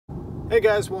Hey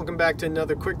guys, welcome back to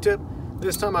another quick tip.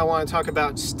 This time I want to talk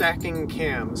about stacking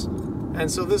cams.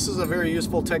 And so this is a very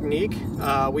useful technique.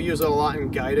 We use it a lot in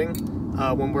guiding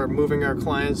when we're moving our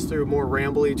clients through more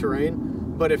rambly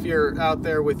terrain. But if you're out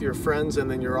there with your friends and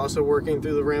then you're also working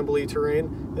through the rambly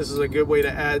terrain, this is a good way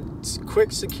to add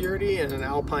quick security in an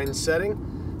alpine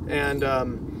setting. And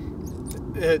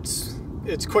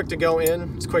it's quick to go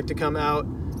in, it's quick to come out,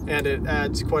 and it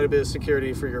adds quite a bit of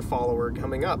security for your follower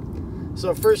coming up.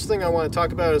 So first thing I want to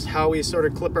talk about is how we sort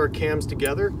of clip our cams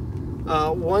together.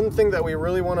 One thing that we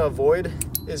really want to avoid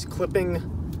is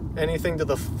clipping anything to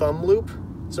the thumb loop.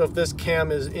 So if this cam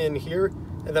is in here,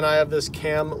 and then I have this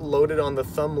cam loaded on the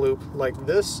thumb loop like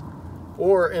this,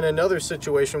 or in another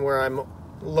situation where I'm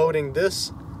loading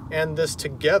this and this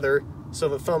together, so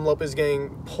the thumb loop is getting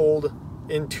pulled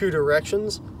in two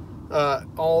directions,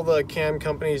 all the cam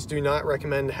companies do not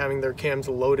recommend having their cams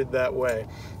loaded that way.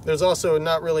 There's also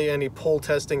not really any pull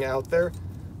testing out there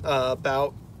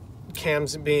about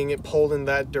cams being pulled in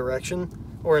that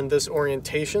direction or in this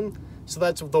orientation. So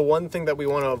that's the one thing that we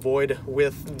want to avoid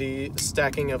with the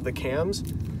stacking of the cams.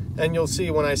 And you'll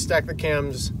see when I stack the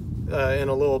cams in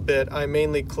a little bit, I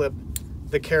mainly clip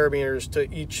the carabiners to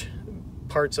each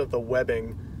parts of the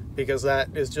webbing, because that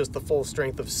is just the full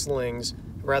strength of slings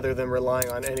rather than relying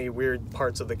on any weird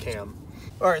parts of the cam.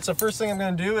 All right, so first thing I'm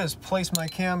going to do is place my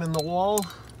cam in the wall.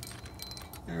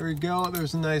 There we go.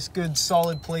 There's a nice, good,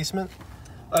 solid placement.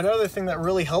 Another thing that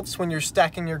really helps when you're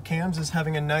stacking your cams is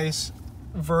having a nice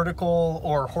vertical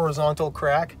or horizontal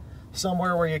crack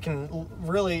somewhere where you can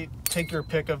really take your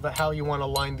pick of how you want to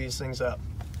line these things up.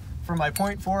 For my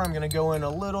 0.4, I'm going to go in a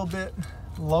little bit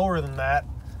lower than that,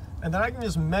 and then I can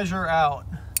just measure out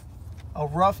a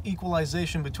rough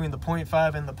equalization between the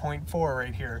 0.5 and the 0.4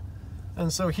 right here.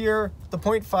 And so here, the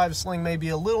 0.5 sling may be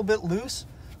a little bit loose,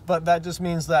 but that just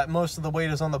means that most of the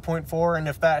weight is on the 0.4, and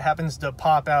if that happens to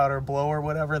pop out or blow or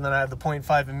whatever, then I have the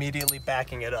 0.5 immediately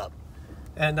backing it up.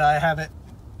 And I have it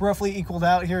roughly equaled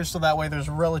out here, so that way there's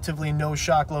relatively no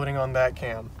shock loading on that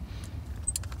cam.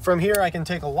 From here, I can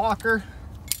take a locker,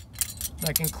 and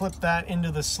I can clip that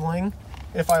into the sling.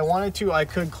 If I wanted to, I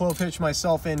could clove hitch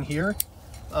myself in here.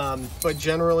 But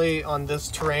generally on this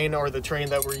terrain, or the terrain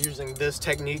that we're using this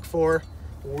technique for,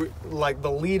 like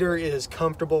the leader is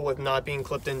comfortable with not being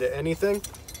clipped into anything.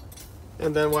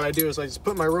 And then what I do is I just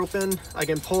put my rope in. I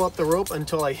can pull up the rope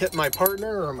until I hit my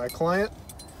partner or my client,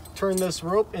 turn this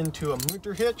rope into a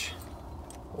munter hitch,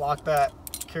 lock that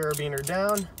carabiner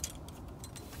down,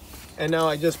 and now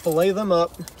I just belay them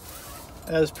up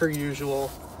as per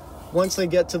usual. Once they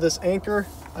get to this anchor,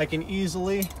 I can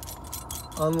easily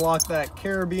unlock that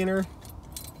carabiner,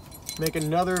 make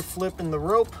another flip in the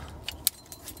rope,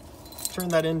 turn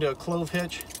that into a clove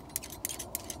hitch,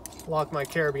 lock my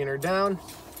carabiner down,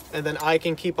 and then I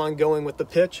can keep on going with the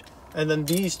pitch. And then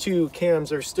these two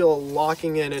cams are still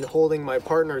locking in and holding my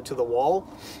partner to the wall.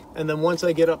 And then once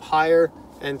I get up higher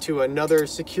and to another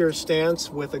secure stance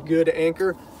with a good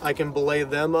anchor, I can belay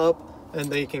them up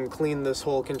and they can clean this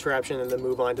whole contraption and then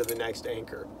move on to the next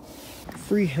anchor.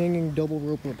 Free hanging double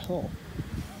rope rappel.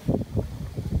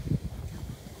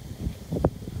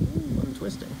 I'm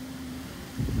twisting.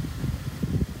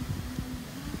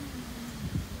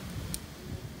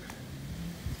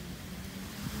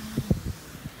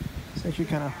 It's actually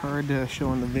kind of hard to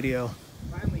show in the video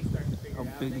how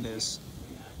big this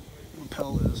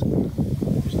rappel is.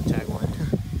 Here's the tagline.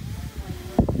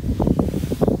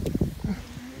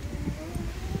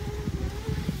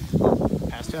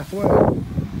 Past halfway.